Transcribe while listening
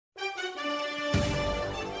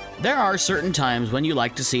There are certain times when you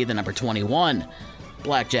like to see the number 21.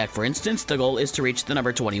 Blackjack, for instance, the goal is to reach the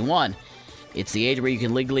number 21. It's the age where you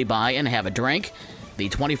can legally buy and have a drink. The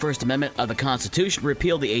 21st Amendment of the Constitution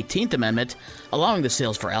repealed the 18th Amendment, allowing the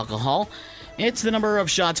sales for alcohol. It's the number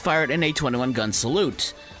of shots fired in a 21-gun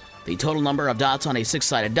salute. The total number of dots on a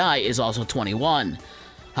six-sided die is also 21.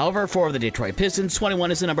 However, for the Detroit Pistons,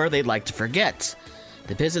 21 is a number they'd like to forget.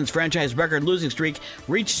 The Pistons' franchise record losing streak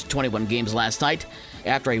reached 21 games last night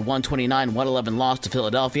after a 129-111 loss to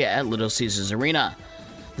Philadelphia at Little Caesars Arena.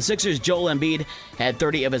 The Sixers' Joel Embiid had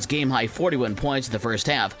 30 of his game-high 41 points in the first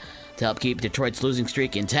half to help keep Detroit's losing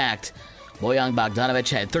streak intact. Bojan Bogdanovic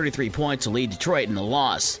had 33 points to lead Detroit in the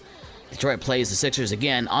loss. Detroit plays the Sixers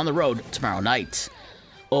again on the road tomorrow night.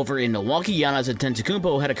 Over in Milwaukee, Giannis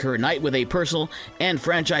Antetokounmpo had a career night with a personal and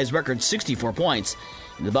franchise record 64 points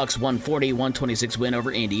in the Bucks' 140-126 win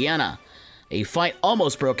over Indiana. A fight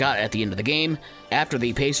almost broke out at the end of the game after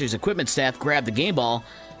the Pacers' equipment staff grabbed the game ball.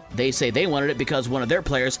 They say they wanted it because one of their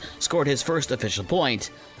players scored his first official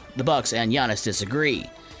point. The Bucks and Giannis disagree.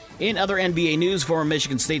 In other NBA news, former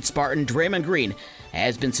Michigan State Spartan Draymond Green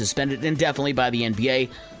has been suspended indefinitely by the NBA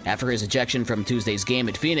after his ejection from Tuesday's game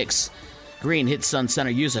at Phoenix. Green hit Sun center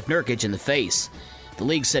Yusuf Nurkic in the face. The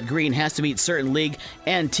league said Green has to meet certain league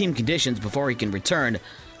and team conditions before he can return,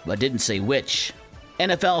 but didn't say which.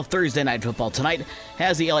 NFL Thursday Night Football tonight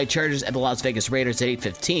has the LA Chargers at the Las Vegas Raiders at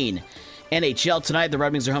 8:15. NHL tonight, the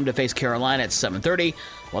Red Wings are home to face Carolina at 7:30,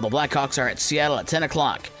 while the Blackhawks are at Seattle at 10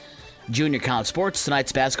 o'clock. Junior college sports,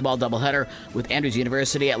 tonight's basketball doubleheader with Andrews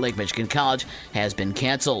University at Lake Michigan College has been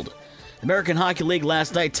canceled. American Hockey League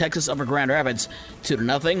last night, Texas over Grand Rapids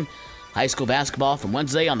 2-0. High school basketball from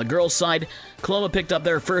Wednesday on the girls' side, Coloma picked up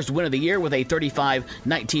their first win of the year with a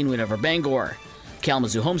 35-19 win over Bangor.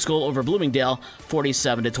 Kalamazoo homeschool over Bloomingdale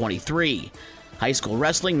 47-23. High school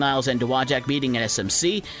wrestling, Niles and Dowagiac meeting at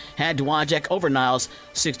SMC had Dowagiac over Niles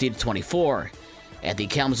 60-24. At the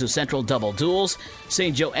Kalamazoo Central double duels,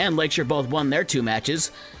 St. Joe and Lakeshore both won their two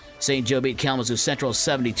matches. St. Joe beat Kalamazoo Central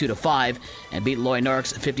 72-5 and beat Loy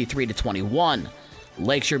Norix 53-21.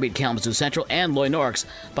 Lakeshore beat Kalamazoo Central and Loy Norix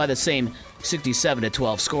by the same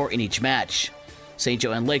 67-12 score in each match. St.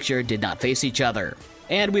 Joe and Lakeshore did not face each other.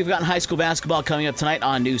 And we've got high school basketball coming up tonight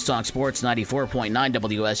on News Talk Sports 94.9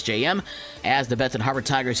 WSJM as the Benton Harbor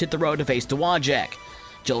Tigers hit the road to face Dowagiac.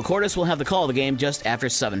 Joel Cordes will have the call of the game just after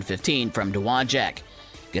 7:15 from Dowagiac.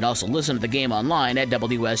 You can also listen to the game online at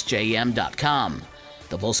WSJM.com.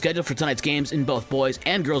 The full schedule for tonight's games in both boys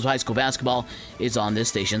and girls high school basketball is on this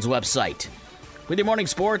station's website. With your morning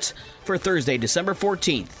sports for Thursday, December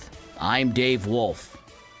 14th, I'm Dave Wolf.